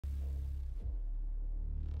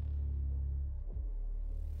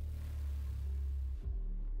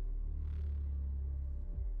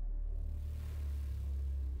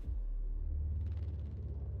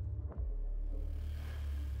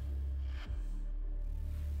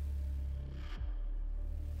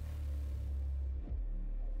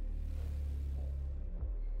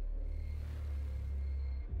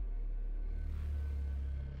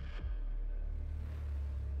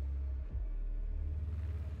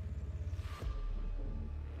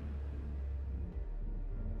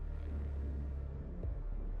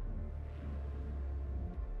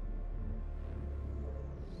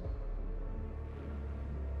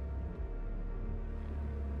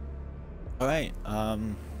All right.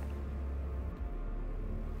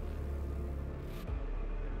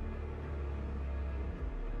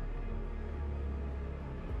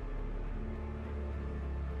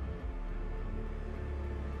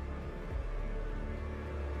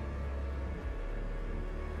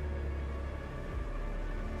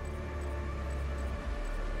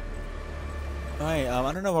 Alright,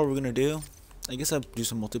 I don't know what we're gonna do. I guess I'll do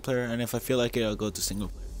some multiplayer, and if I feel like it, I'll go to single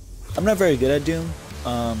player. I'm not very good at Doom.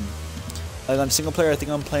 Like on single player, I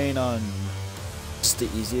think I'm playing on just the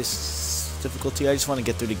easiest difficulty. I just want to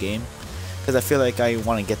get through the game, because I feel like I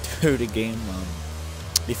want to get through the game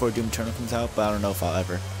before Doom Eternal comes out, but I don't know if I'll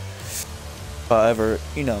ever,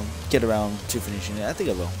 you know, get around to finishing it. I think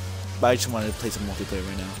I will, but I just wanted to play some multiplayer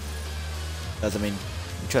right now. Because, I mean,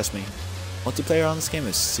 trust me, multiplayer on this game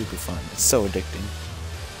is super fun. It's so addicting.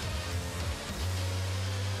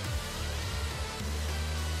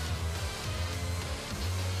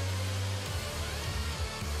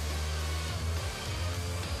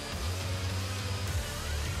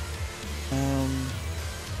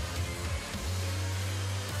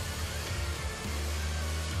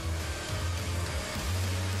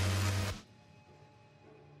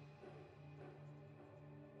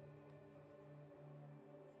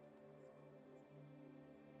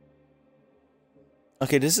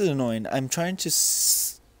 Okay, this is annoying. I'm trying to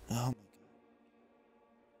oh my god.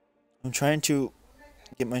 I'm trying to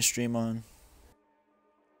get my stream on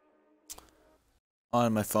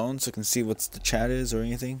my phone so I can see what the chat is or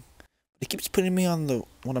anything. It keeps putting me on the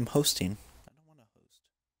what I'm hosting. I don't want to host.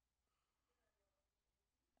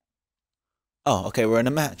 Oh, okay, we're in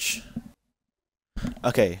a match.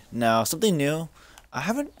 Okay, now something new. I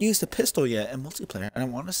haven't used a pistol yet in multiplayer, and I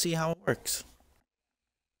want to see how it works.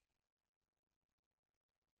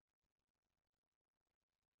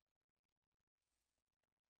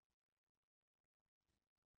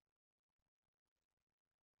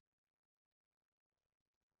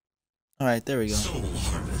 Alright, there we go.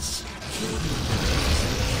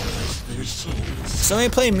 Somebody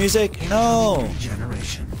play music? No!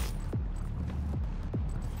 Regeneration.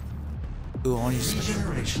 Ooh, I want to use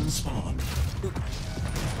Regeneration spawned.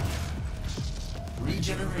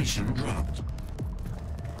 Regeneration dropped.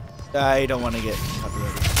 I don't want to get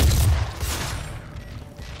copyrighted.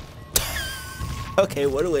 Okay,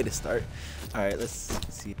 what a way to start. Alright, let's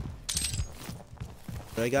see.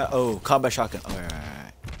 What I got? Oh, combat shotgun. Alright.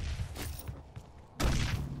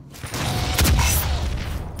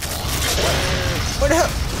 What the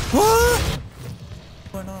hell? What?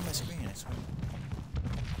 What's going on my screen? I swear.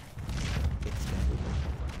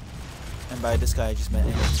 And by this guy, I just meant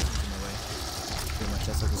anyone in my way. Pretty much,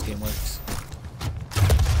 that's how this game works.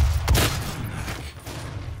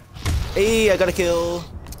 Hey, I got a kill.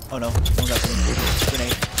 Oh no, someone got me.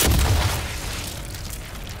 Grenade.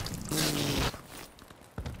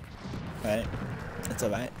 Alright, that's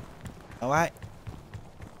alright. Alright.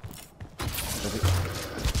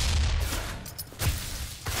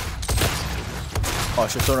 Oh, I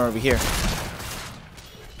should have thrown it over here.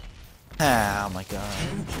 Ah, oh my god.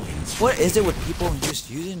 What is it with people just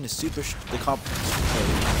using the the comp?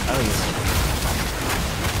 I don't use it.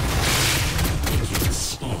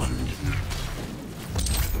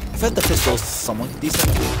 I felt the pistol's somewhat decent.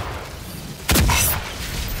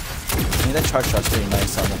 I mean, that charge shot's pretty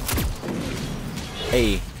nice on them.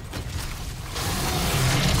 Hey.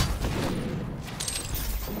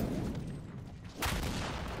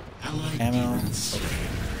 Ammo.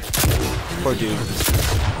 Poor dude.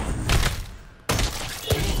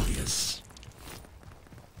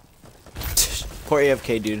 Poor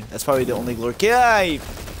AFK dude. That's probably the only glory. Yeah.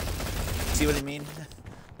 See what I mean?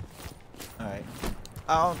 Alright.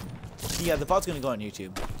 Yeah, the VOD's gonna go on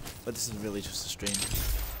YouTube, but this is really just a stream.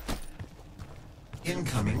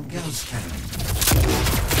 Incoming ghost cannon.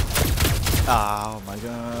 Oh my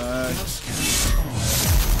god. Ghost cannon.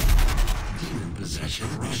 Demon possession.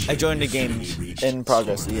 I joined the game in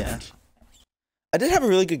progress, yeah. I did have a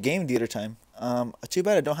really good game the other time. Too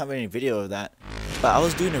bad I don't have any video of that. But I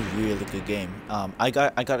was doing a really good game. I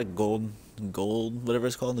got a gold, whatever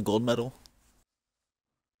it's called, the gold medal.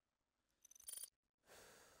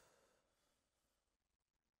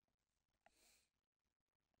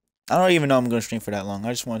 I don't even know I'm gonna stream for that long.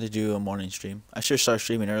 I just wanted to do a morning stream. I should start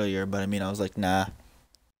streaming earlier, but I mean, I was like, nah.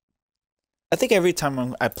 I think every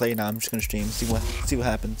time I play now, I'm just gonna stream, see what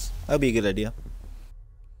happens. That'll be a good idea.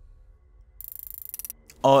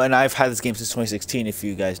 Oh, and I've had this game since 2016, if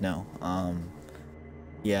you guys know.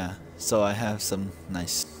 Yeah, so I have some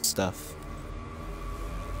nice stuff.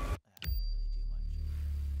 I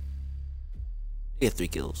get 3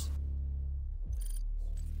 kills.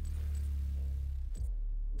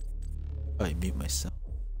 I mute myself.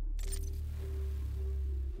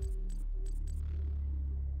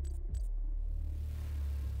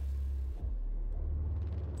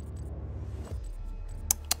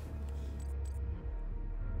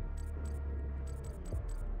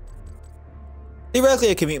 Theoretically,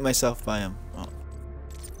 I can mute myself by him. Oh.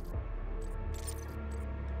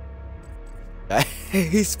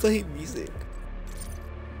 He's playing music.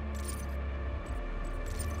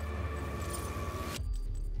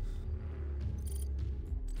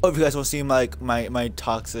 Oh, if you guys want to see my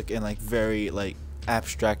toxic and like very like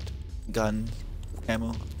abstract gun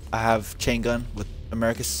camo, I have chain gun with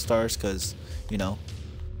America's stars because, you know,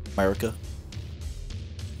 America.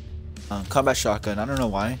 Combat shotgun. I don't know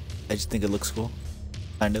why. I just think it looks cool.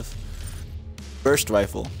 Kind of. Burst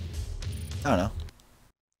rifle. I don't know.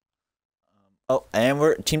 Oh, and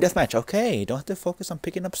we're team deathmatch. Okay, don't have to focus on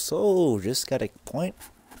picking up souls. Just gotta point,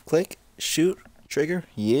 click, shoot, trigger.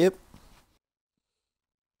 Yep.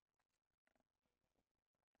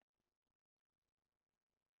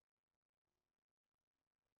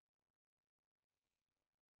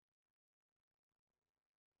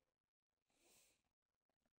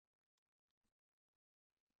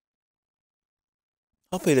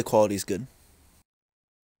 Hopefully the quality is good.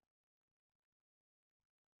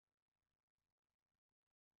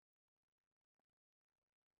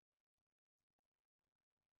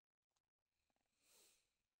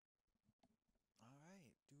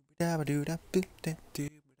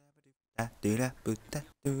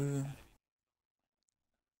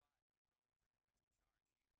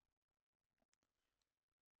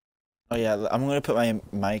 Oh yeah, I'm gonna put my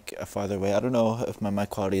mic farther away. I don't know if my mic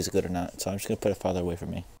quality is good or not, so I'm just gonna put it farther away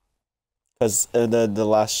from me. Cause the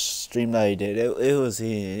last stream that I did, it was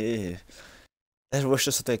I wish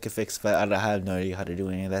just something I could fix, but I have no idea how to do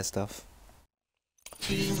any of that stuff.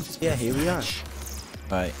 Yeah, here we are.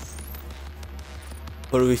 All right.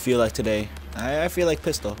 What do we feel like today? I feel like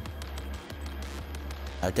pistol.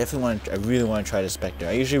 I really want to try the Spectre.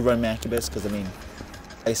 I usually run Mancubus because I mean,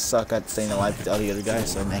 I suck at staying alive with all the other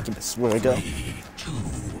guys, so Mancubus is where I go. 3, 2,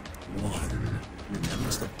 1. Remember,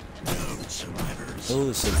 no survivors.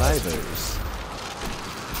 Oh, survivors.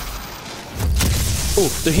 Oh,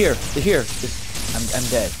 they're here. They're here. I'm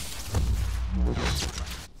dead.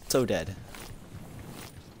 So dead.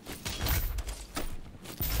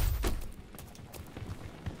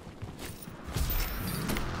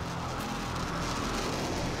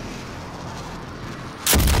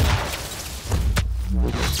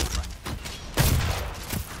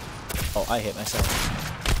 Oh, I hit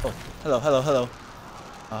myself. Oh, hello, hello, hello.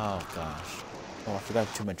 Oh gosh. Oh, I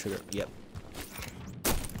forgot to my trigger. Yep.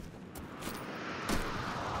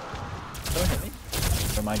 Someone hit me?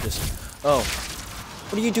 Or am I just... Oh.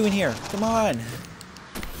 What are you doing here? Come on.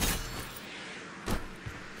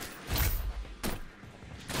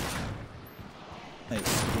 My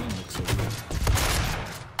screen looks so weird.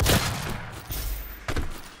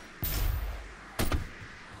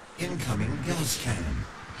 Incoming ghost cannon.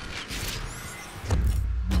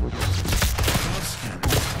 Ghost cannon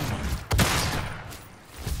spawn.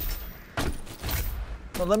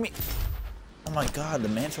 Well, let me... Oh my god, the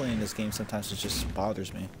mantling in this game sometimes it just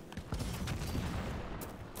bothers me.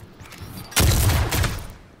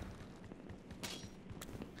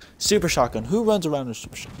 Super shotgun. Who runs around with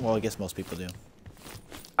super shotgun? Well, I guess most people do.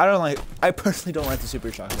 I personally don't like the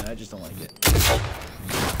super shotgun. I just don't like it.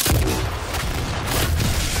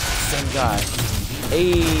 Same guy.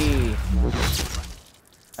 Hey.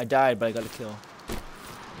 I died, but I got a kill.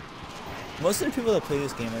 Most of the people that play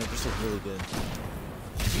this game are just like really good.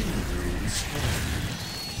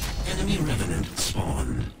 Enemy revenant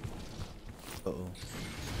spawned. Uh-oh.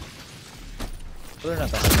 Well, they're not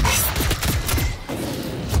that hard.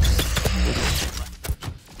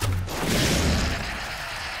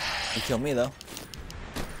 You killed me though.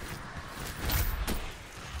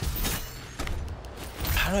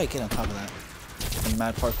 How do I get on top of that? Some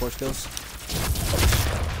mad parkour skills?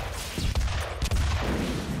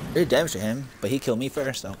 Did damage to him, but he killed me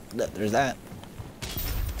first, so there's that.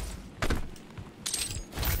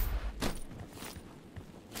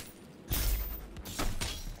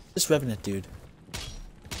 This Revenant dude.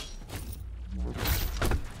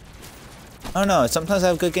 I don't know, sometimes I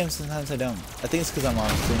have good games, sometimes I don't. I think it's because I'm on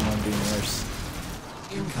stream and I'm doing worse.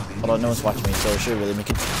 Although no one's watching me, so it should really make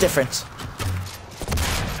a difference.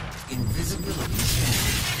 Invisibility.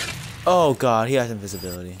 Oh god, he has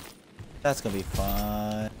invisibility. That's gonna be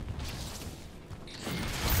fun.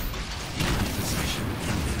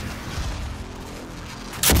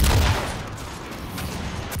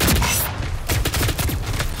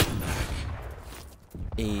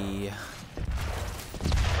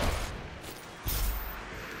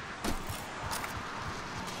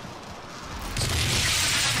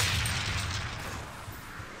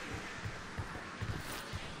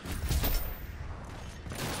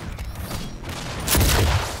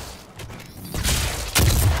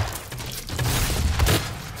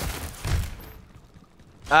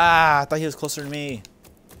 Ah, I thought he was closer to me.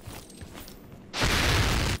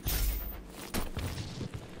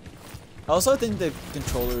 I also think the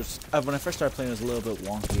controllers, when I first started playing, it was a little bit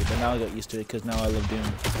wonky, but now I got used to it because now I love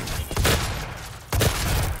Doom.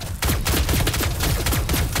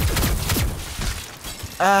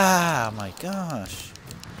 Ah, my gosh.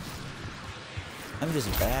 I'm just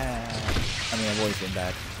bad. I mean, I've always been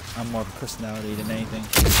bad. I'm more of a personality than anything.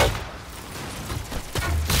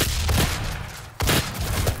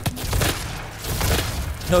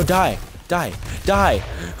 No, die! Die! Die!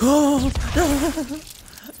 Oh, no!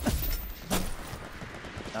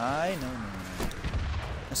 I know.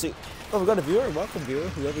 Let's see. Oh, we got a viewer. Welcome, viewer,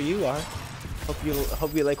 whoever you are. Hope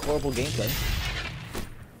you like horrible gameplay.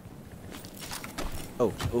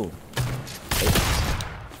 Oh, ooh. Hey.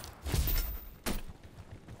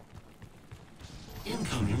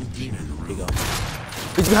 Incoming demon room. Here you go.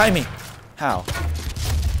 He's behind me. How?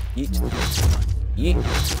 Yeet. Yeet. Here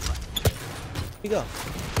you go.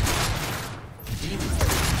 Demon room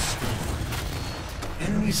spawn.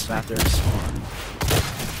 Enemy specter spawn.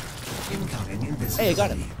 Incoming invisibility. Hey, I got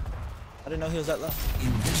him. I didn't know he was that low.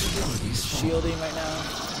 Invisibility spawn. Shielding right now.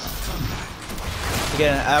 Come back.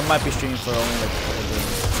 Again, I might be streaming for only like a couple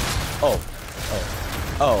games.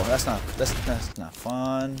 Oh, that's not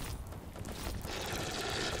fun.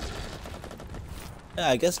 Yeah,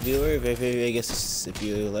 I guess viewer, I guess if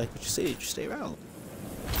you like what you see, just stay around.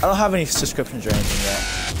 I don't have any subscriptions or anything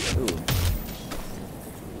yet. Ooh.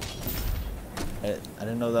 I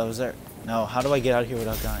didn't know that was there. Now, how do I get out of here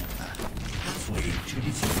without dying? Halfway to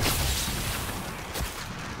defeat.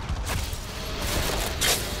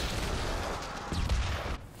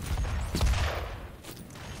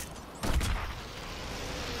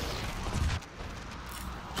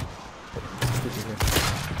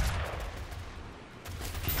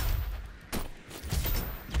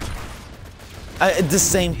 The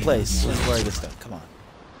same place is where I get stuck. Come on.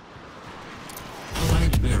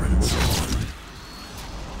 Allied Baron spawn.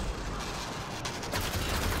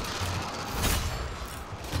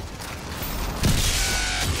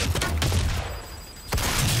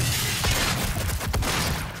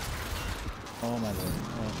 Oh my lord.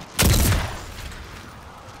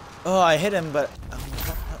 Oh, I hit him, but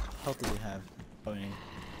what health does he have? Oh, yeah.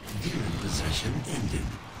 Demon possession ended.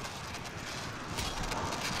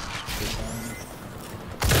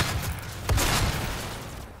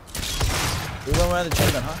 We went around the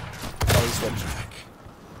chain gun, huh? Oh, he switched.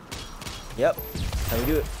 Yep. That's how we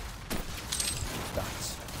do it.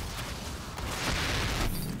 Dots.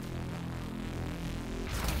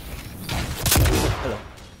 Hello.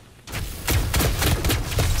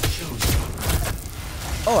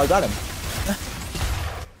 Oh, I got him.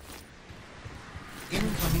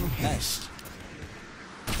 Incoming haste.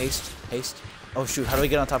 Haste, haste. Oh shoot, how do I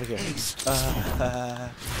get on top of here? Haste.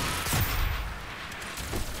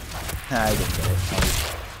 I didn't get it.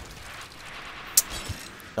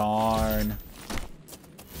 Darn.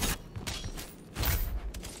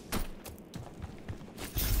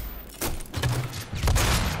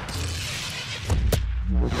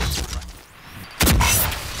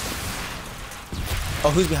 Oh,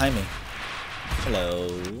 who's behind me? Hello.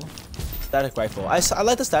 Static rifle. I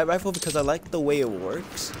like the static rifle because I like the way it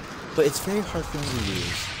works, but it's very hard for me to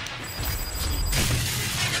use.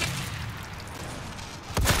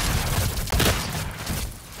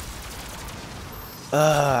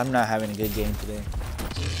 I'm not having a good game today.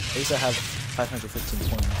 At least I have 515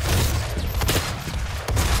 points.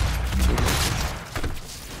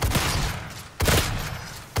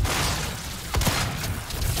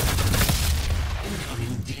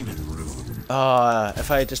 Incoming demon room. If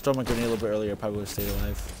I had just thrown my grenade a little bit earlier, I probably would have stayed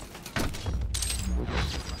alive.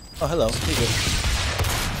 Oh, hello. Here you go.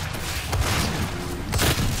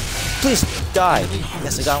 Please die.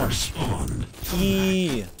 Yes, I got one.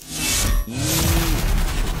 Yee.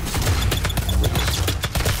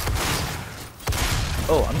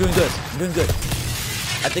 Oh, I'm doing good. I'm doing good.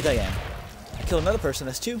 I think I am. I killed another person.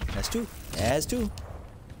 That's two. That's two. That's two.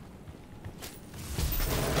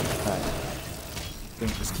 Alright.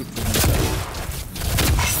 Let's keep doing this.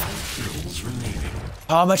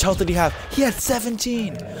 How much health did he have? He had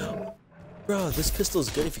 17! Bro, this pistol is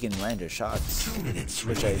good if you can land your shots. 2 minutes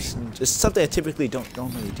Which remaining. it's something I typically don't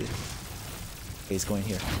normally do. Okay, he's going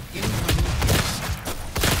here.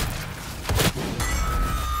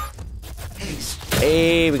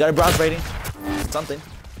 Hey, we got a bronze rating. Something.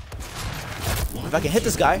 If I can hit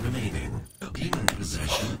this guy.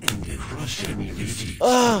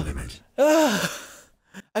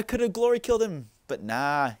 I could have glory killed him, but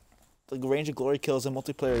nah. The range of glory kills in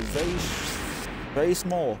multiplayer is very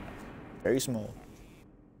small. Very small.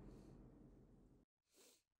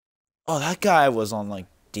 Oh, that guy was on like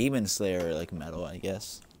Demon Slayer, like metal, I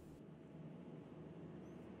guess.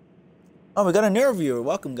 Oh, we got a new viewer.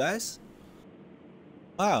 Welcome, guys.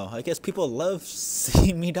 Wow, I guess people love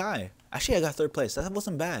seeing me die. Actually, I got 3rd place. That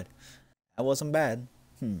wasn't bad. That wasn't bad.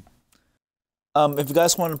 If you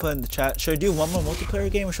guys want to put in the chat, should I do one more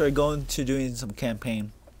multiplayer game or should I go into doing some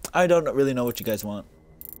campaign? I don't really know what you guys want.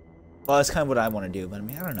 Well, that's kind of what I want to do, but I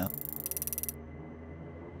mean, I don't know.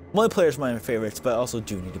 Multiplayer is one of my favorites, but I also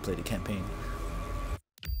do need to play the campaign.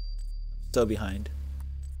 Still behind.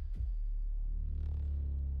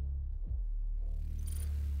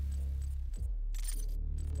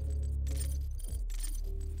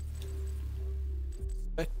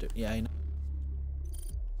 Spectre, yeah, I know.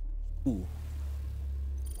 Ooh.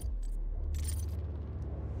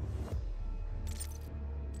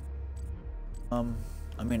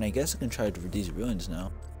 I mean, I guess I can try these ruins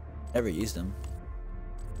now. Never used them.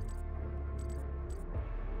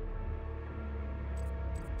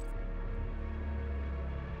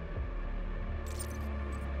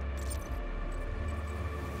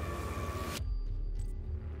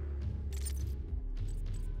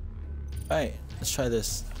 Alright, let's try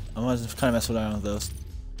this. I want to kind of mess around with those.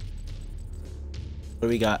 What do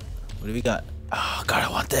we got? What do we got? Oh god, I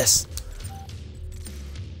want this!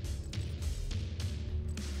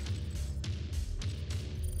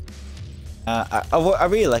 I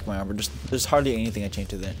really like my armor. There's hardly anything I change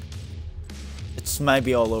to it. It might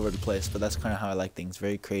be all over the place, but that's kind of how I like things.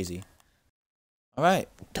 Very crazy. Alright,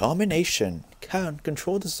 domination. Can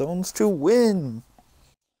control the zones to win.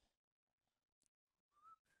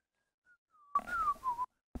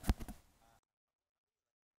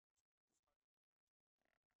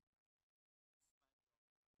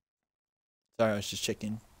 Sorry, I was just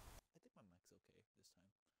checking.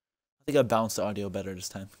 I think I balanced the audio better this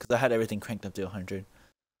time because I had everything cranked up to 100.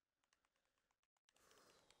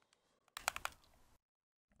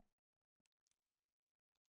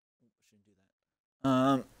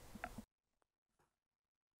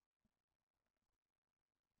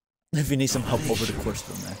 If you need some help over the course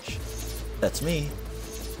of the match, that's me.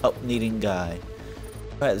 Help needing guy.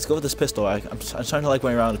 Alright, let's go with this pistol. I'm starting to like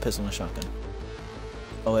running around with a pistol and a shotgun.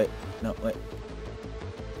 Oh wait, no wait.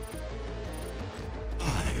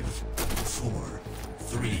 5, 4,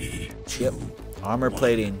 3, 2. Yep. Armor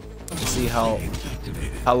plating. To see how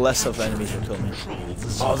less of enemies will kill me.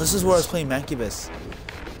 Oh, this is where I was playing Mancubus.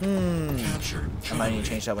 I might need to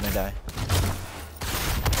change that when I die.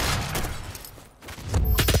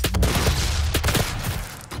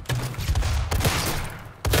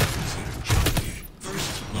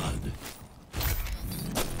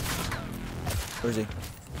 Where is he?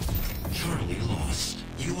 Charlie lost.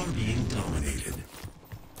 You are being dominated.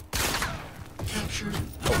 Captured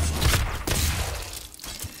Alpha.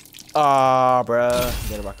 Ah, bruh.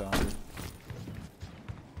 Get it back on.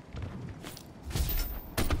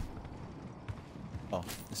 Oh,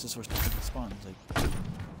 this is where it spawns. Like,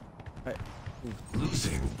 right.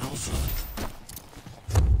 Losing Alpha.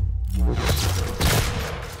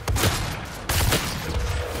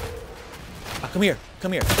 Ah, come here.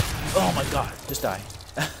 Come here. Oh my god. Just die.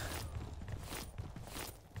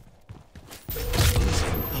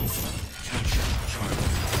 Losing Alpha. Captured Charlie.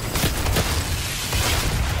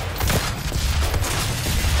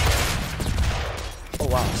 Oh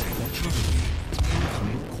wow. Charlie.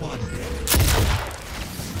 Incoming quad damage.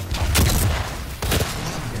 Quad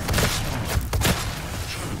damage spawn.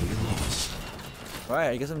 Charlie lost.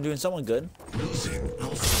 Alright, I guess I'm doing someone good. Losing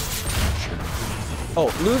Alpha. Captured Bravo. Oh,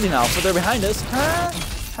 losing Alpha. They're behind us. Huh?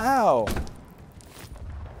 How?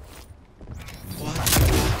 Quad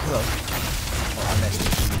Hello. Oh, I missed.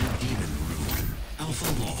 Demon Rune. Alpha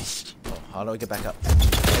lost. Oh, how do I get back up?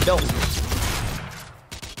 I don't.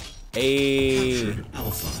 Hey. Captured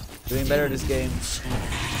Alpha. Doing better this game. Spawn.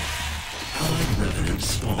 Allied Revenant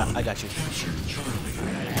spawn. I got you. Captured Charlie.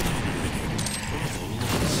 Bravo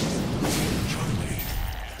lost. Losing Charlie.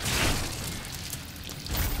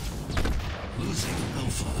 Losing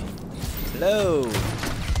Alpha. Hello.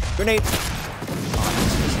 Grenade. Losing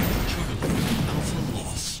Charlie. Alpha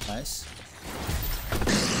lost. Nice.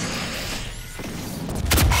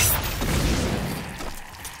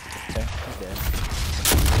 Okay, he's dead.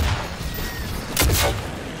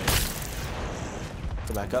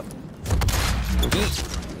 Go back up. Yeet.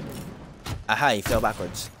 Aha, he fell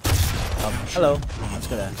backwards. Hello. I'm just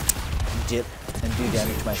gonna dip and do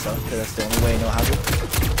damage to myself because that's the only way I know how to.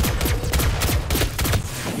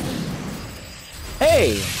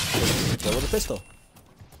 Hey! Kill with a pistol.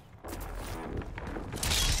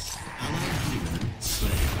 Allied demon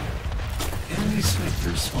slain. Enemy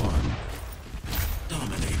specter spawn.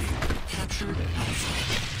 Dominating. Captured Alpha.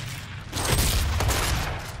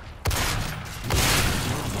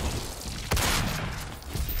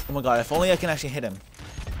 Oh my god, if only I can actually hit him.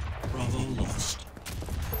 Bravo lost.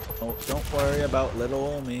 Oh, don't worry about little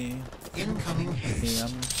old me. Incoming haste.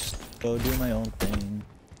 I'm just go do my own thing.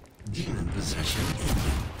 Demon possession ended.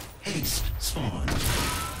 Haste spawn.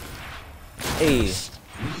 Hey.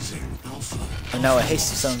 Losing alpha. And now a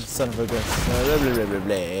hasty son of a gun. Blah, blah, blah, blah,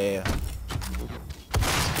 blah.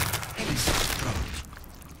 Haste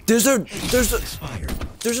dropped. There's Expired.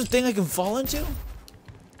 a thing I can fall into?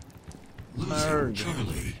 Losing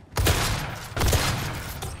Charlie.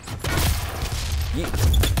 Yeet.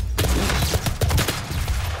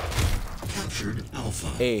 Captured alpha.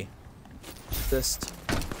 Hey. Assist.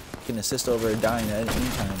 You can assist over dying at any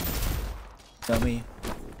time. Dummy.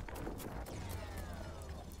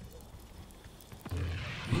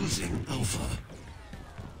 Losing alpha.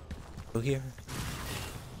 Go here.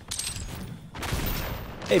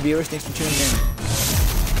 Hey viewers, thanks for tuning in.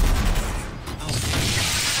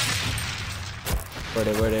 Where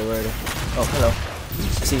are they? Oh, hello. I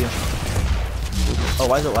see you. Oh,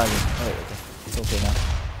 why is it lagging? Oh, okay. It's okay now.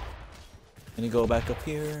 Let me go back up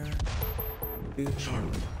here. Charlie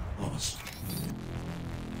lost.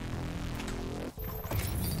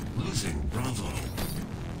 Losing Bravo.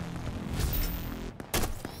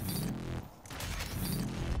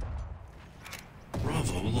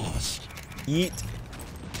 Bravo lost. Yeet.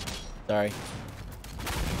 Sorry.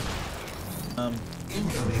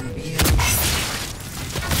 Incoming BFG.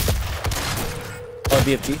 Oh,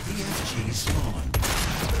 BFG? BFG spawn.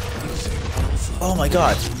 Losing alpha. Oh my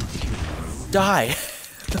god. Die.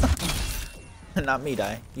 Not me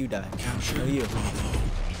die. You die. Capture No, you. Bravo.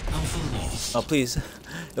 Alpha lost. Oh, please.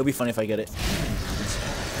 It'll be funny if I get it.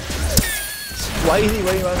 Why is he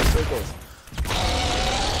running around in circles?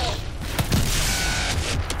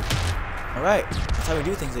 Alright. That's how we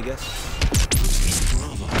do things, I guess.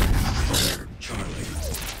 Bravo. Charlie.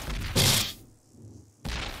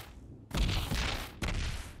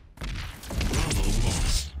 Bravo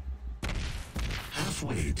lost.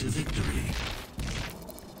 Halfway to victory.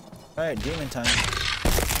 Alright, demon time.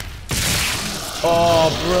 Oh,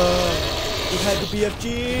 bro. He had the BFG.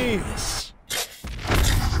 Yes.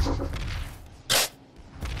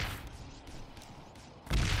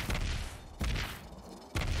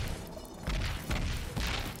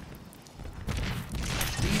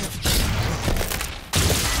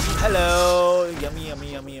 Hello. Yummy,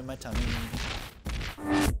 yummy, yummy in my tummy.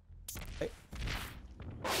 Hey.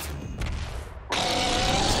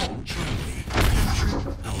 Charlie captured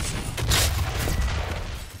Alpha.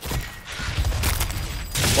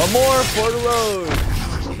 One more for the road.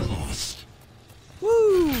 Charlie lost.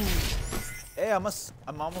 Woo! Hey, I'm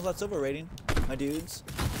almost at silver rating, my dudes.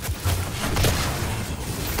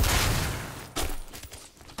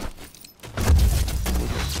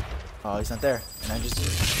 Oh, he's not there, and I just.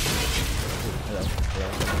 Hello.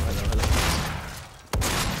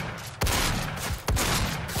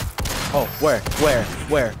 Oh, where?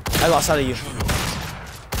 I lost sight of you.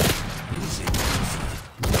 Losing Alpha.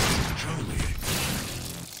 Losing Charlie.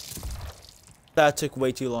 That took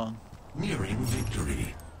way too long. Nearing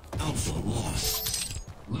victory. Alpha lost.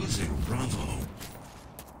 Losing Bravo.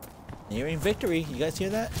 Nearing victory. You guys hear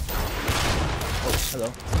that? Oh,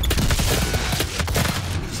 hello.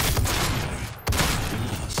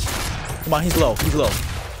 Come on, he's low.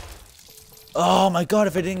 Oh my god,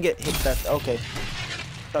 if I didn't get hit, that's okay.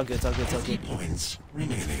 It's all good. 50 points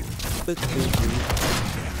remaining.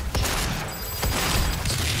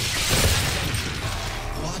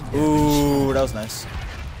 Ooh, that was nice.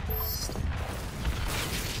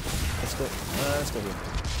 Let's go here.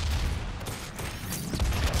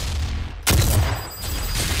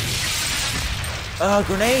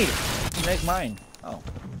 Grenade! Make mine. Oh.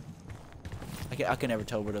 I can never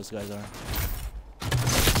tell where those guys are.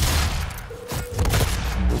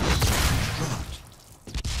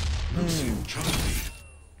 Losing Charlie.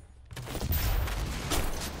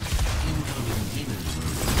 Incoming demon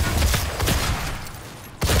room.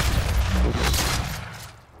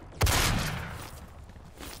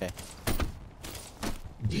 Okay.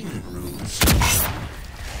 Demon rooms.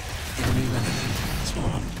 Enemy revenant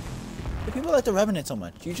spawn. Why do people like the Revenant so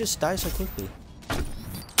much? You just die so quickly.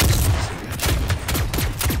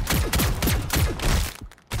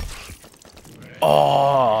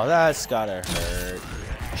 Oh, that's gotta hurt.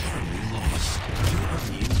 Charlie lost. You are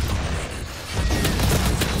being dominated.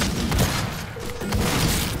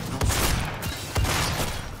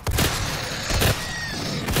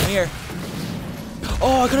 Come here.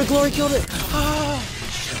 Oh, I could have glory killed it. Ah.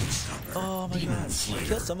 Oh my god. I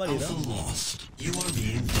killed somebody though. Lost. You are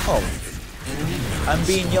being Oh. I'm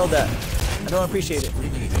being yelled at. I don't appreciate it.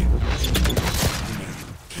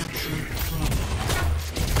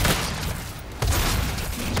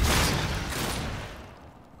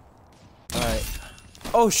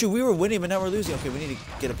 Oh shoot, we were winning, but now we're losing. Okay, we need to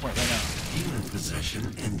get a point right now. Demon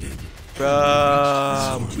possession ended.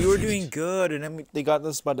 Bruh, we were doing good, and then they got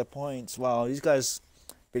us by the points. Wow, these guys,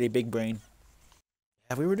 really big brain.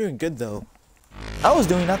 Yeah, we were doing good though. I was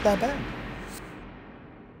doing not that bad.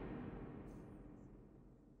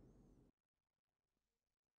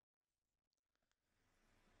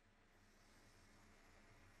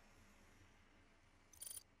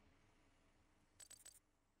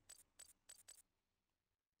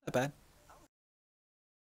 Not bad.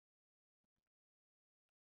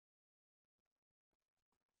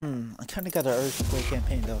 I kind of got an urge to play a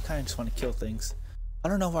campaign though. I kind of just want to kill things. I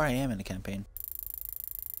don't know where I am in the campaign.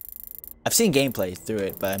 I've seen gameplay through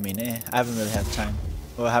it, but I mean, I haven't really had time.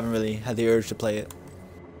 Or I haven't really had the urge to play it.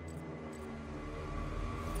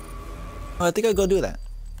 Oh, I think I'll go do that.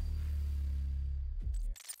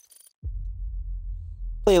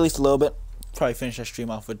 Play at least a little bit. Probably finish that stream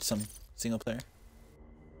off with some single player.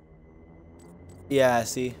 Yeah,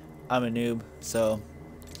 see, I'm a noob, so.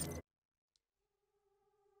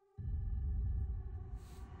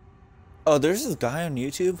 Oh, there's this guy on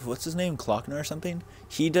YouTube. What's his name? Clockner or something.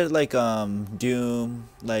 He did like Doom,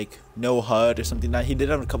 like No HUD or something. That he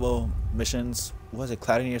did on a couple missions. What was it,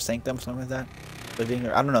 Cloud in Your Sanctum, something like that? Living,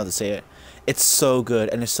 or I don't know how to say it. It's so good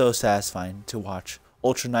and it's so satisfying to watch.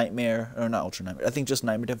 Ultra Nightmare, or not Ultra Nightmare. I think just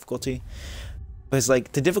Nightmare difficulty. But it's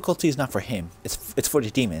like the difficulty is not for him. It's for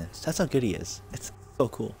the demons. That's how good he is. It's so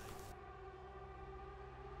cool.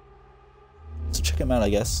 So check him out, I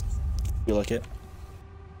guess. If you like it.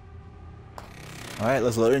 Alright,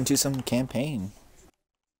 let's load into some campaign.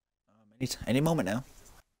 Any moment now.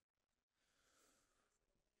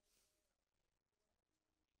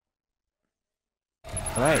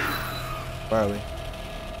 Alright. Where are we?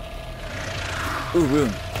 Ooh,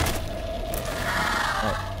 rune.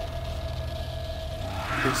 Alright.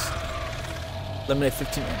 Please. Eliminate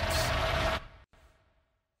 15 imps.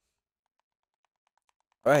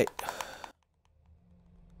 Alright.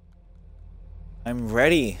 I'm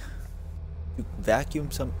ready to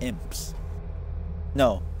vacuum some imps.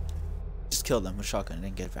 No. Just kill them with shotgun and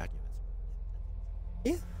then get vacuum.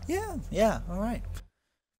 Yeah, alright.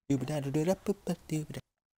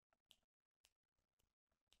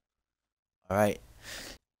 Alright.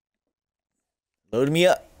 Load me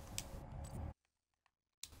up.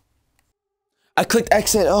 I clicked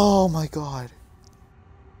exit. Oh my god.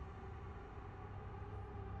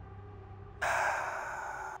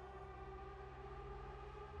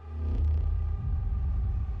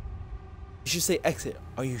 You should say exit.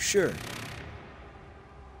 Are you sure?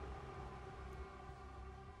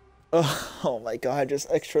 Oh my god, just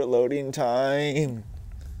extra loading time.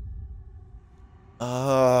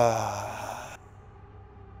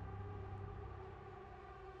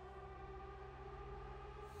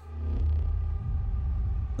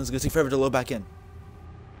 It's gonna take forever to load back in.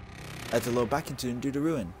 I have to load back into and do the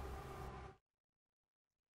ruin.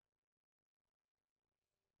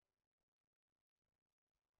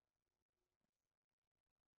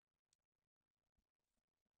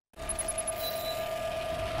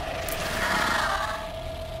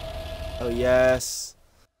 Oh yes.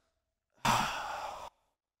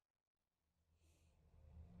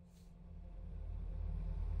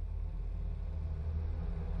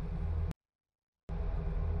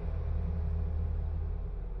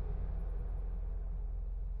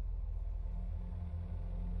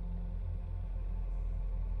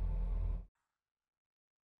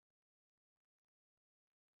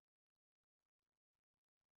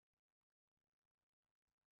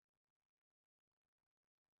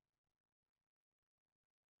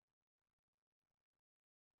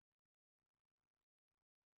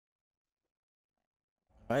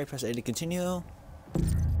 Alright, press A to continue.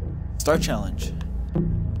 Start challenge.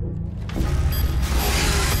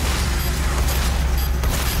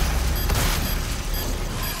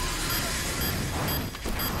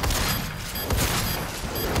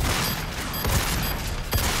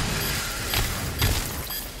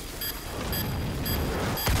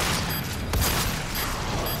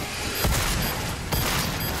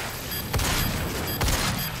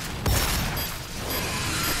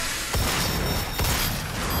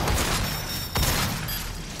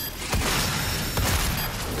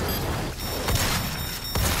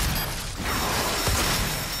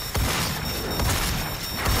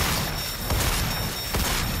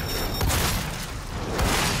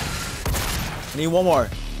 I need one more.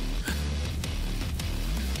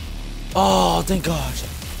 Oh, thank God.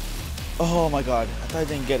 Oh my God. I thought I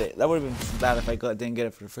didn't get it. That would have been bad if I didn't get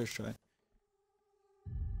it for the first try.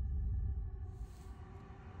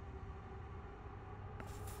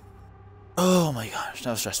 Oh my gosh,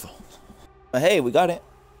 that was stressful. But hey, we got it.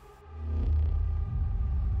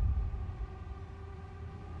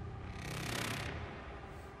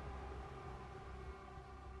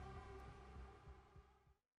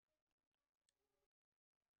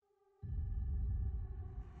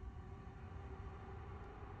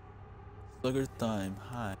 Slugger time,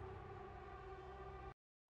 hi.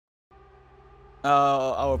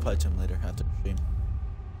 I'll reply to him later after the stream.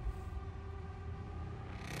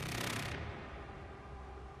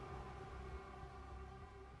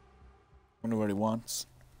 Wonder what he wants.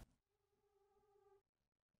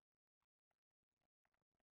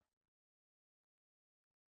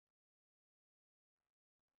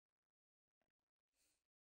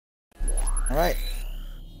 All right.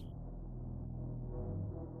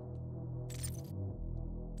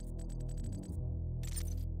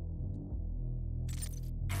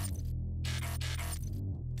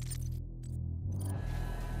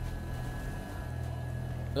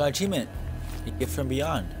 I got achievement. A gift from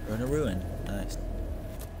beyond. Earn a ruin. Nice.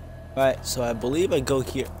 Alright, so I believe I go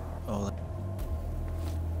here. Oh,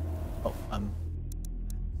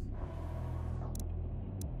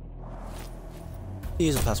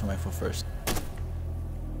 use a plasma rifle first.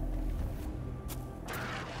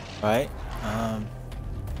 Alright,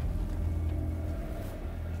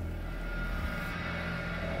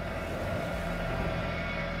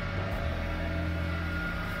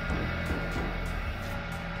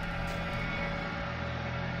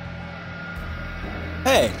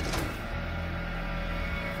 hey!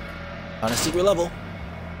 On a secret level.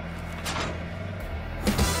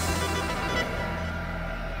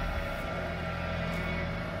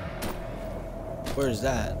 Where is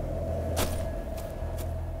that?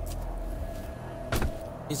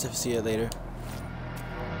 Needs to see it later.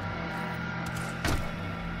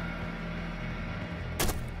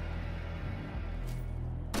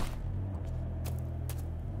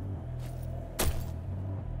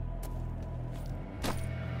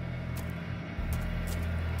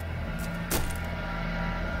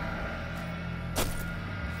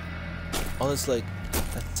 All this like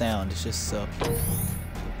that sound is just so.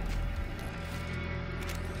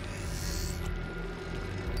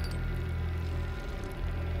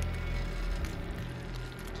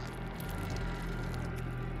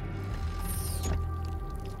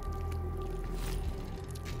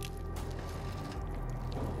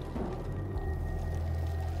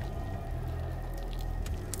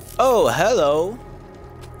 Oh, hello.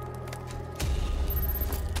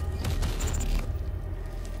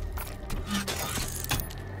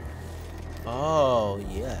 Oh,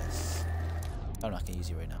 yes. I'm not gonna use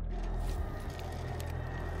you right now.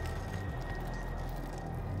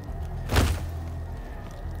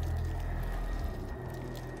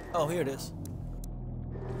 Oh, here it is.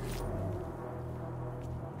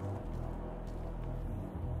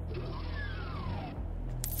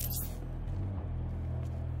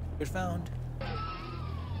 Good found.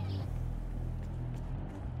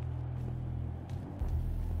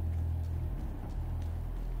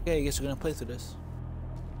 Okay, I guess we're gonna play through this.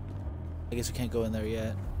 I guess we can't go in there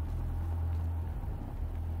yet.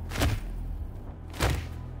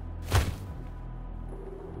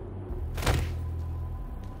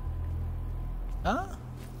 Huh?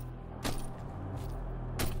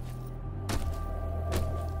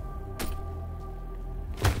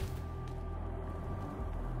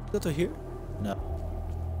 Go to here? No.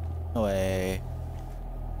 No way.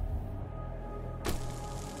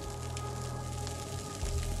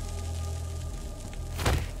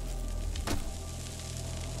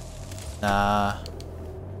 Nah.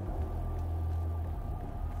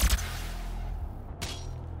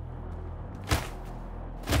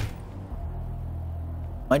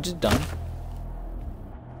 Am I just done?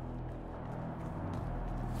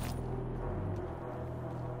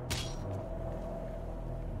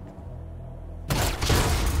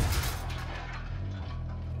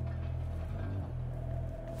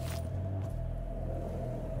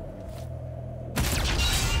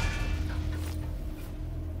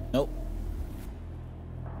 Nope.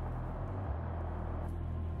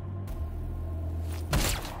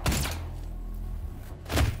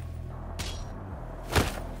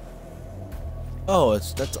 Oh,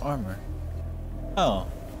 that's armor. Oh.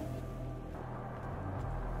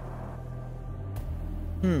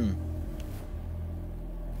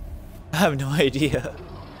 I have no idea.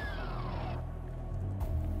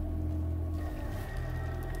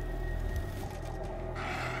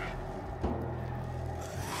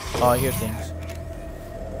 Oh, I hear things.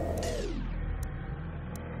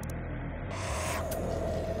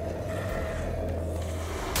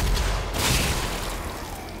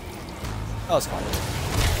 That was fun.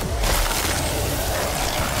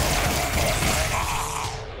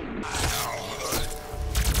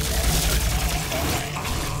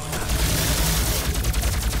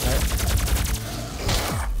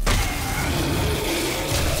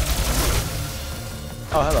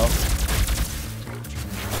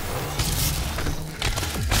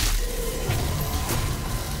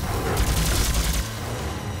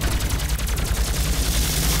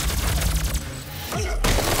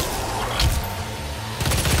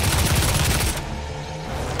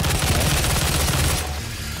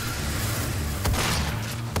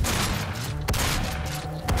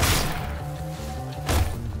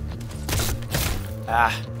 Ah,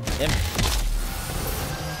 him.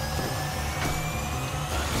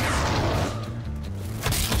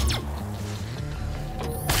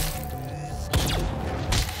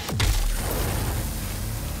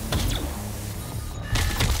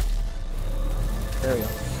 There we go.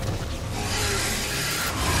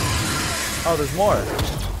 Oh, there's more.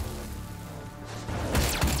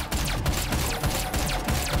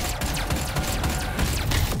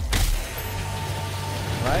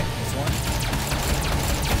 Right, there's one.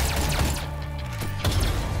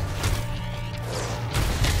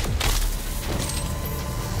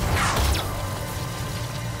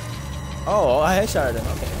 Oh, I headshotted him.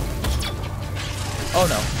 Okay. Oh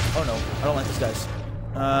no. Oh no. I don't like these guys.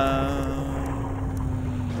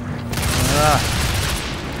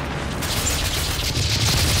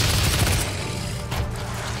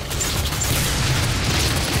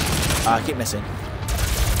 I keep missing.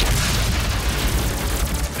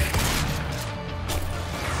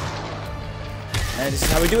 And this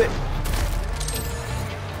is how we do it.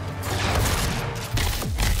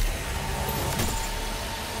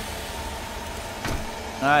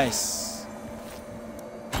 Nice.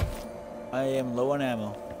 I am low on ammo.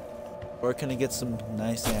 Where can I get some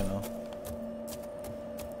nice ammo?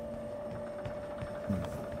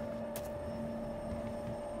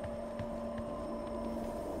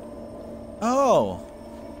 Oh!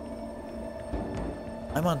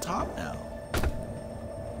 I'm on top now.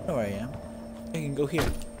 I know where I am. I can go here.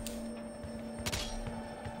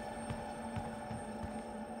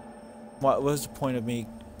 What was the point of me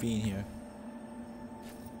being here?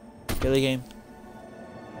 Kill the game.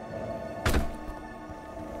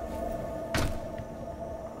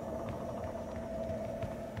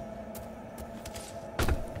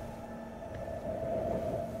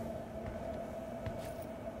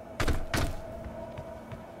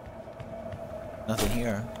 Nothing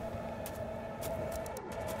here.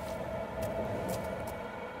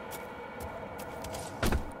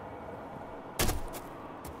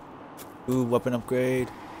 Ooh, weapon upgrade.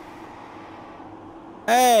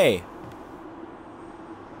 Hey!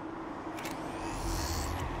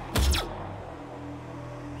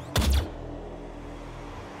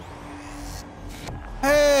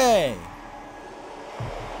 Hey!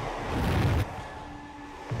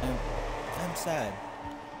 I'm sad.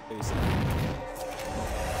 Very sad.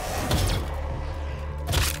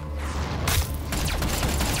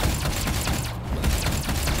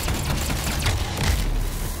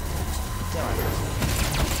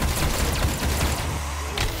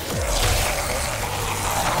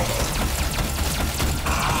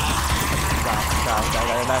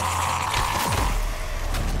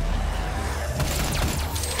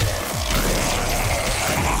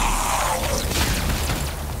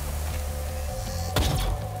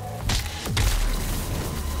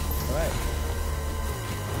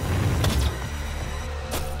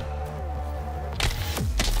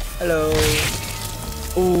 Hello.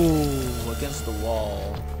 Ooh, against the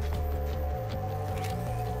wall.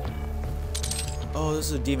 Oh, this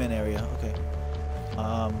is a demon area. Okay.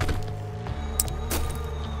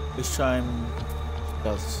 Let's try and check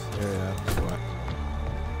out this area before.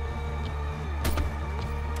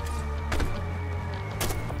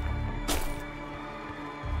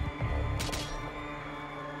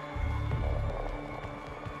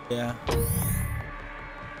 Yeah.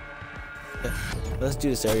 Let's do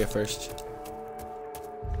this area first.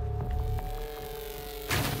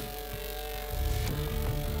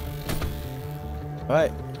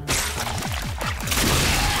 Alright.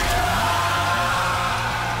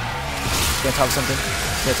 Gonna top something.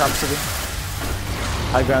 Gonna top something.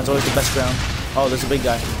 High ground's always the best ground. Oh, there's a big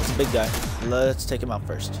guy. There's a big guy. Let's take him out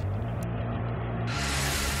first.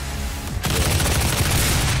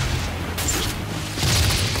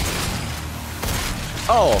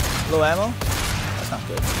 Oh, low ammo? That's not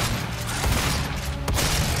good.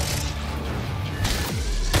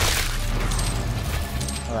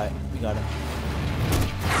 Alright, we got him.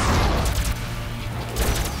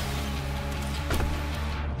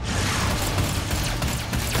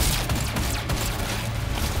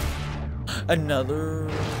 Another.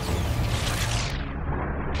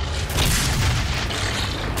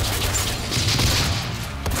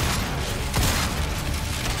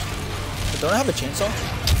 Don't I have a chainsaw?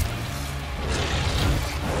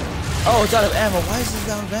 Oh, it's out of ammo. Why is this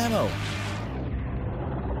out of ammo?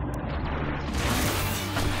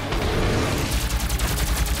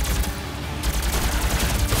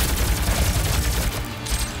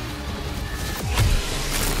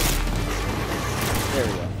 There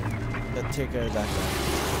we go. Let's take care of that guy.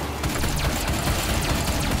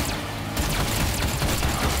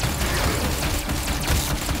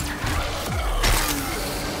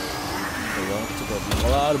 A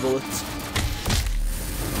lot of bullets.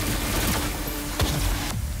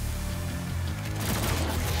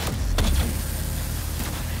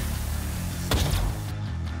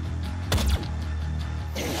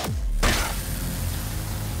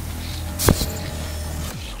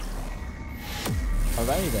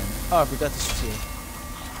 Alrighty then. Oh, I forgot this was here.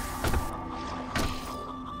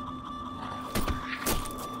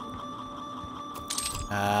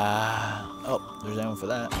 Oh, there's ammo for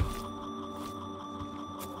that.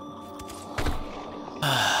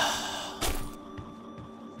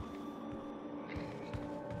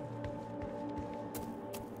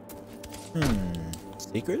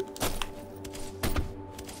 Secret?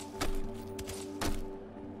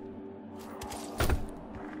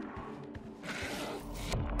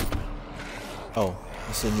 Oh,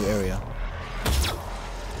 this is a new area.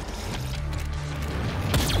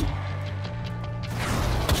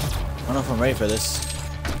 I don't know if I'm ready for this.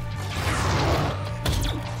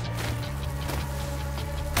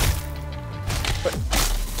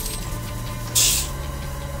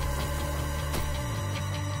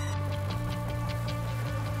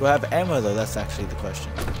 Do I have ammo though? That's actually the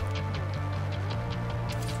question.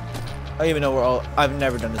 I don't even know where all. I've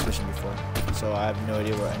never done this mission before, so I have no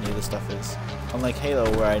idea where any of this stuff is. Unlike Halo,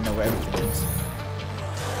 where I know where everything is.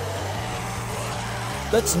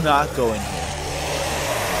 Let's not go in here.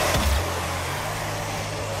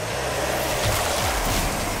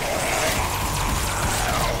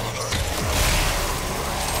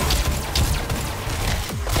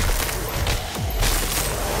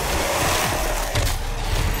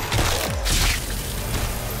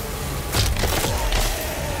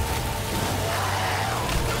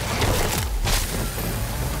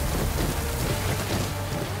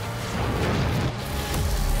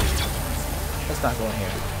 Not going here.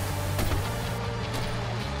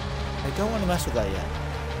 I don't want to mess with that yet.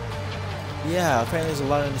 Yeah, apparently there's a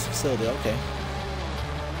lot in this facility. Okay.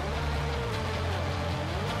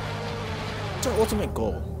 What's our ultimate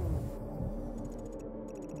goal?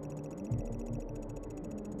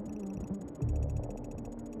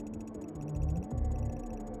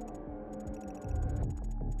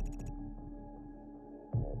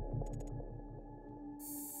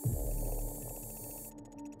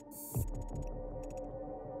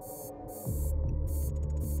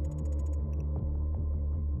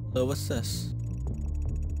 So what's this?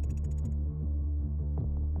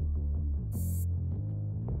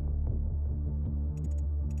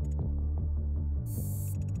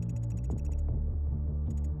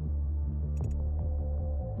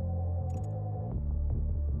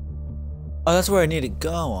 Oh, that's where I need to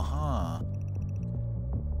go, huh?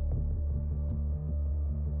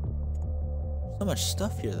 So much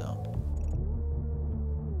stuff here though.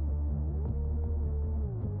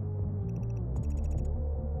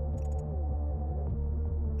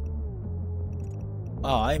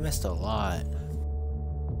 Oh, I missed a lot.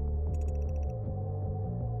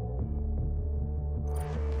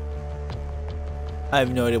 I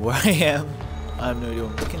have no idea where I am. I have no idea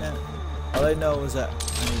what I'm looking at. All I know is that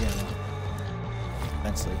I need ammo.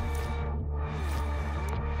 Immensely.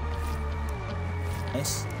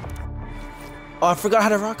 Nice. Oh, I forgot how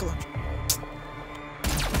to rocket launch.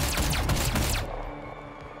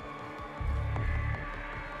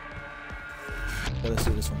 Okay, let's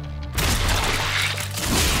do this one.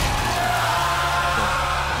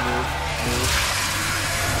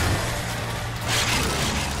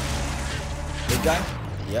 Big guy?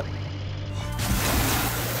 Yep.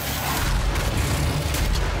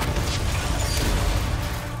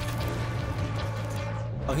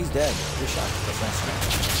 Oh, he's dead. Good shot. That's nice.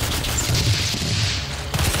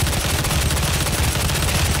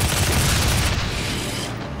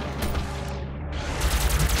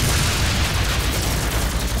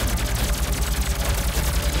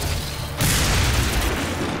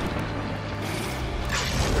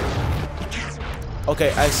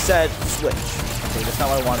 Okay, I said switch. Okay, that's not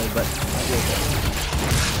what I wanted, but I'll do it.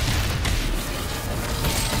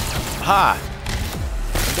 Ha!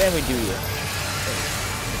 And then we do it.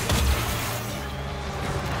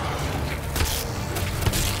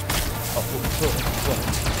 What?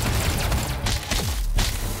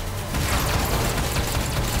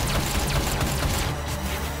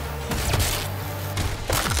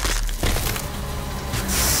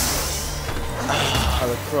 Ah,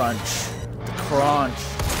 the crunch. Crunch.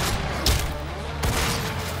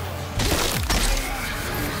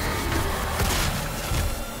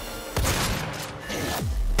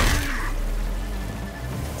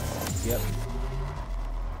 Yep.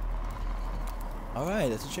 Alright,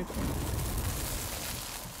 that's a checkpoint.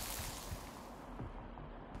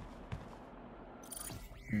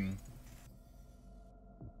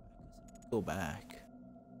 Go back.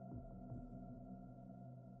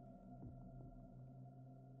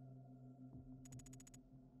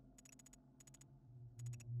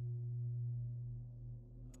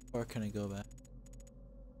 Or can I go back?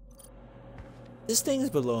 This thing is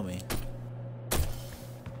below me.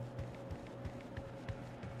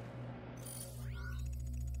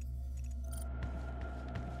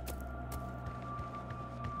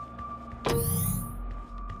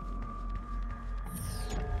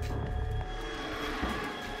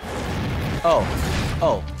 Oh.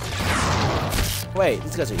 Oh. Wait,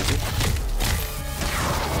 these guys are easy.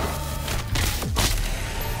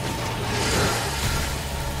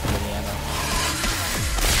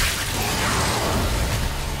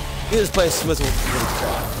 This place was really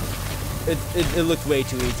crap. It looked way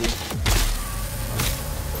too easy.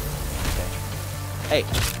 Okay. Hey.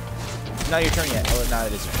 Not your turn yet. Oh, now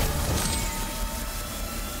it is your turn.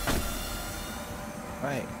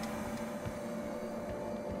 Right.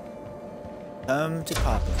 To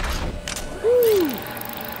pop it. Woo!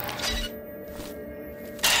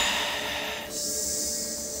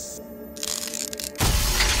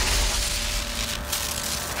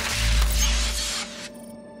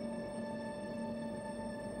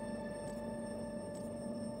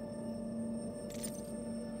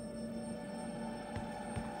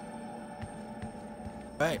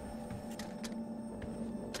 Right.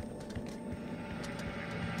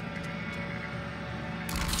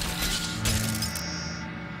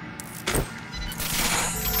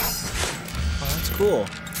 Cool.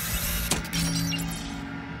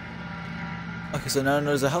 Okay, so now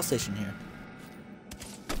there's a health station here.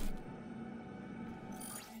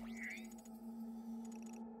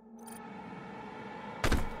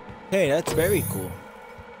 Hey, that's very cool.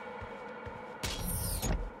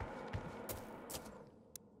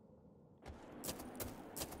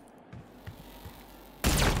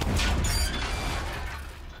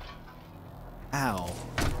 Ow.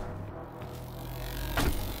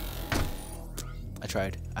 I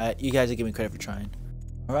tried. You guys are giving me credit for trying.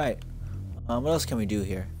 Alright. What else can we do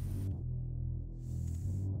here?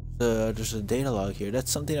 There's a data log here.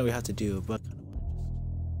 That's something that we have to do, but you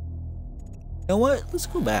know what? Let's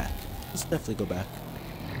go back. Let's definitely go back.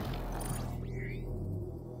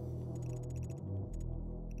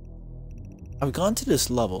 I've gone to this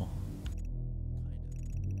level.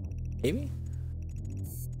 Maybe?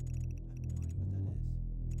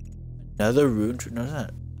 Another rune? No, it's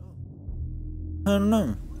not. I don't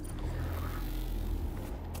know.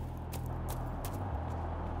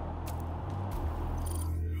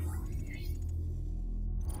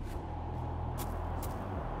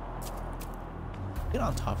 Get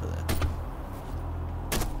on top of that.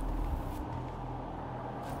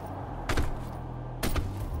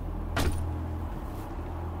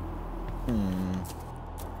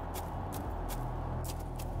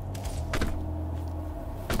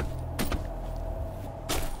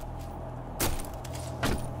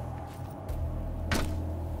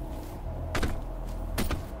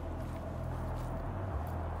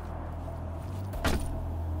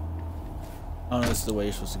 Oh, no, this is the way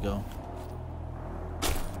you're supposed to go.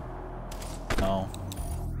 No.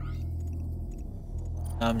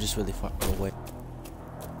 I'm just really far away.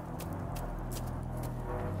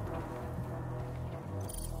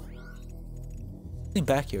 Nothing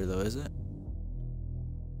back here though, is it?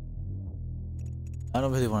 I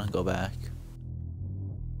don't really want to go back.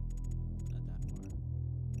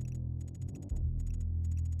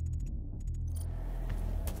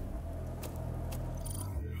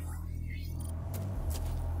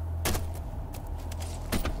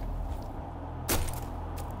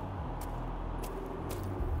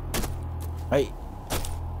 Right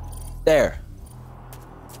there.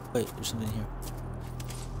 Wait, there's something here.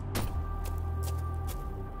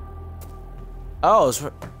 Oh, it's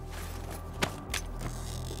for...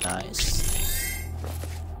 Nice.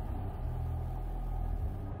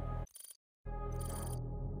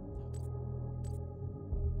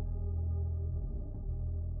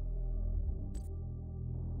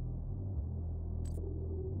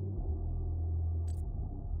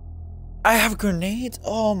 I have grenades?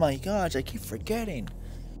 Oh my gosh, I keep forgetting.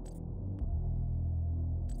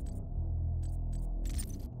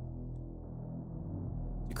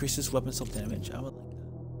 Decreases weapon self damage. I would like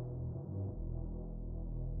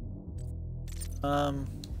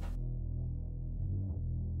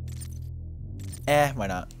that. Why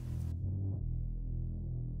not?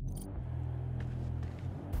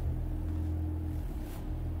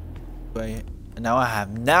 Wait, now I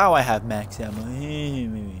have max ammo.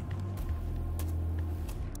 Maybe.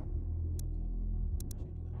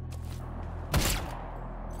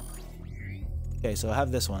 Okay, so I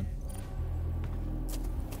have this one.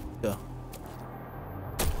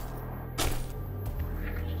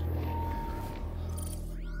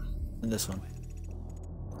 And this one.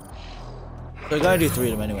 So I gotta do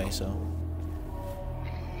 3 of them anyway, so.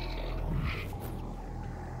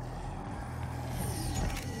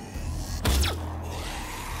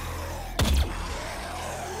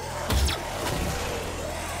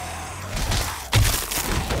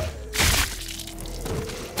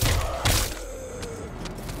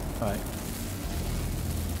 Alright.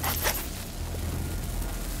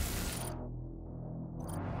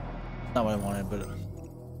 Not what I wanted, but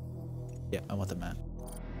yeah, I want the map.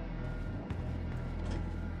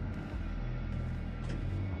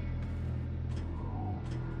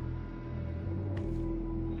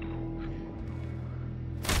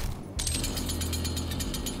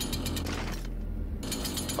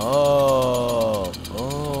 Oh,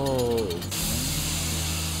 oh.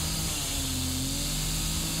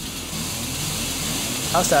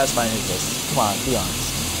 How satisfying is this? Come on, be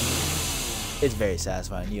honest. It's very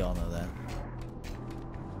satisfying, you all know that.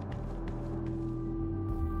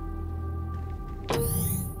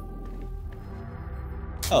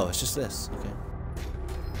 Oh, it's just this. Okay.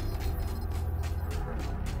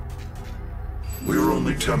 We're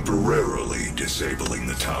only temporarily disabling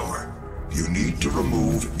the tower. You need to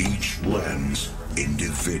remove each lens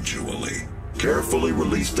individually. Carefully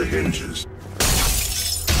release the hinges.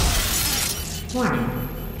 Warning.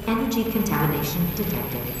 Energy contamination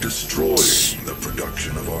detected. Destroying the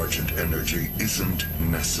production of Argent energy isn't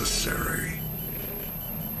necessary.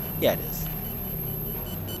 Yeah, it is.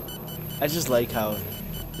 I just like how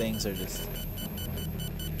things are just...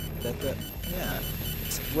 Yeah.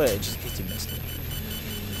 Wait, it just gets you missed it.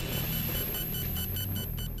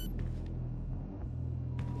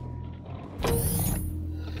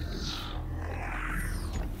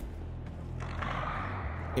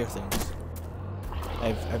 Hear things.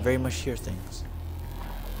 I very much hear things.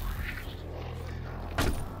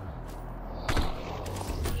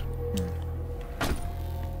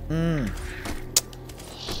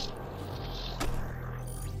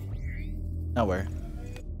 Now where?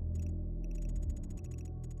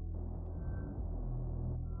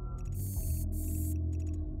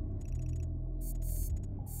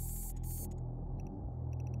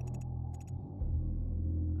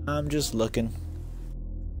 I'm just looking.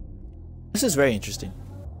 This is very interesting.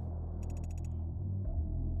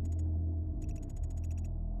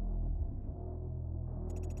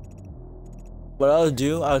 What I'll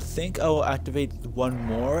do, I think I will activate one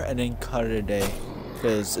more and then cut it a day.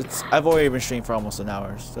 Because I've already been streaming for almost an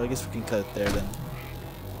hour, so I guess we can cut it there then.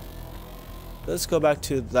 Let's go back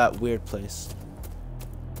to that weird place.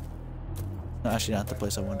 No, actually not the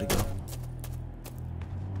place I wanted to go.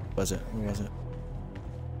 Was it? Where was it?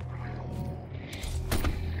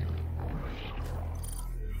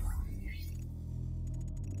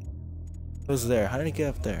 It was there. How did I get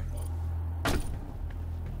up there?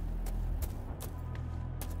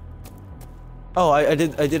 Oh, I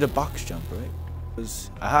did a box jump, right? It was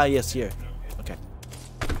yes, here. Okay.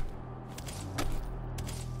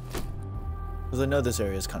 Because I know this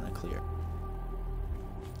area is kind of clear.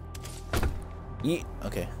 Yeet.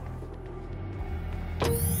 Okay.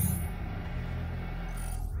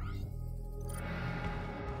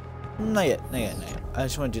 Not yet. I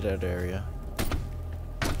just want to do that area.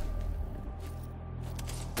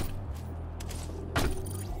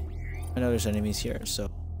 I know there's enemies here, so.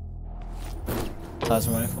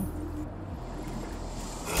 Plasma rifle.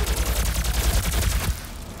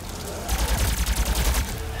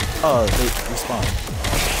 Oh, they respawn.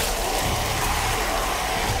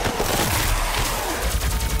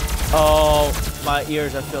 Oh, my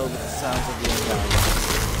ears are filled with the sounds of the environment.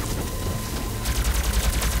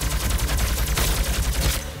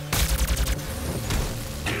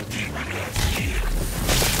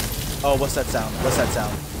 Oh, what's that sound? What's that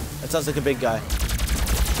sound? That sounds like a big guy.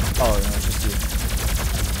 Oh, no, it's just you.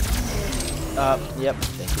 Yep,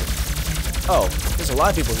 thank you. Oh, there's a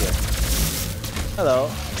lot of people here. Hello.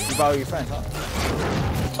 You brought your friend, huh?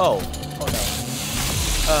 Oh. Oh no.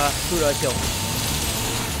 Who did I kill?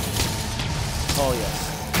 Oh yes.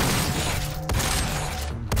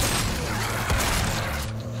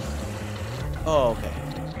 Oh, okay.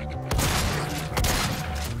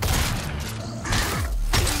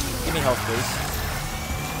 Give me health, please.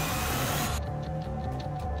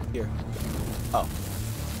 Here. Oh.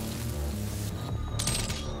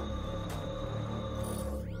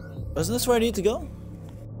 Wasn't this where I need to go?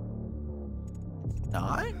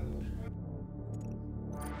 Not?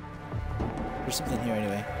 There's something here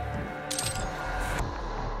anyway.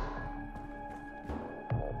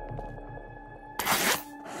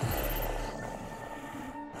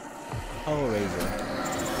 Oh, razor.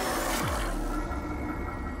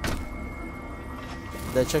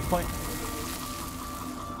 That checkpoint?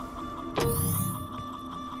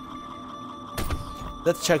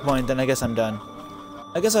 That's the checkpoint, then I guess I'm done.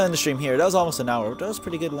 I guess I'll end the stream here. That was almost an hour. That was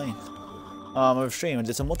pretty good length. Of stream. I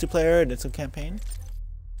did some multiplayer, did some campaign.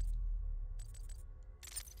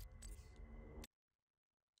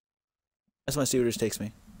 That's my see where this takes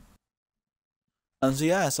me. So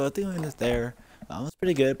yeah, so I think I'm just there. It's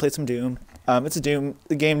pretty good. Played some Doom. It's a Doom.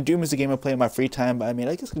 Doom is the game I play in my free time. But I mean,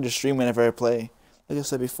 I guess I can just stream whenever I play. Like I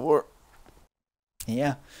said before.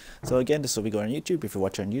 Yeah. So again, this will be going on YouTube. If you're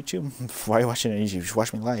watching on YouTube, why are you watching on YouTube? You should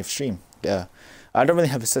watch me live stream. Yeah. I don't really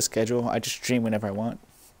have a set schedule. I just stream whenever I want.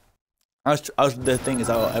 The thing is,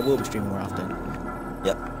 I will be streaming more often.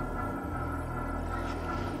 Yep.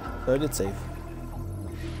 So I did save.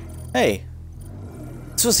 Hey.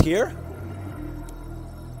 This was here?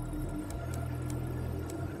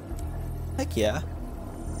 Heck yeah.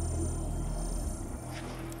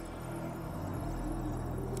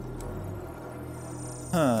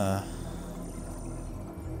 Huh.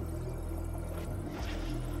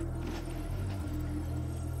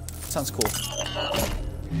 Sounds cool.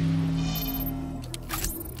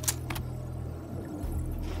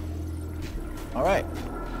 Alright.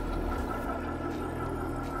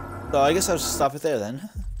 So I guess I'll just stop it there then.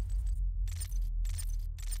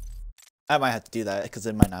 I might have to do that because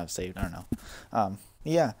it might not have saved. I don't know.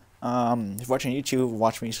 Yeah. If you're watching YouTube,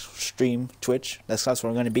 watch me stream Twitch. That's where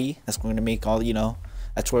I'm going to be. That's where I'm going to make all, you know,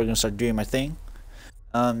 that's where I'm going to start doing my thing.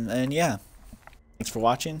 And yeah. Thanks for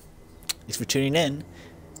watching. Thanks for tuning in.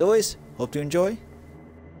 As always, hope you enjoy.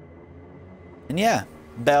 And yeah,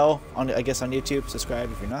 bell on, I guess, on YouTube. Subscribe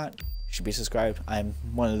if you're not. You should be subscribed. I'm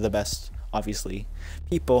one of the best, obviously,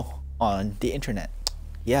 people on the internet.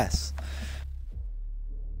 Yes.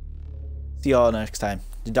 See y'all next time.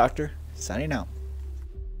 The Doctor, signing out.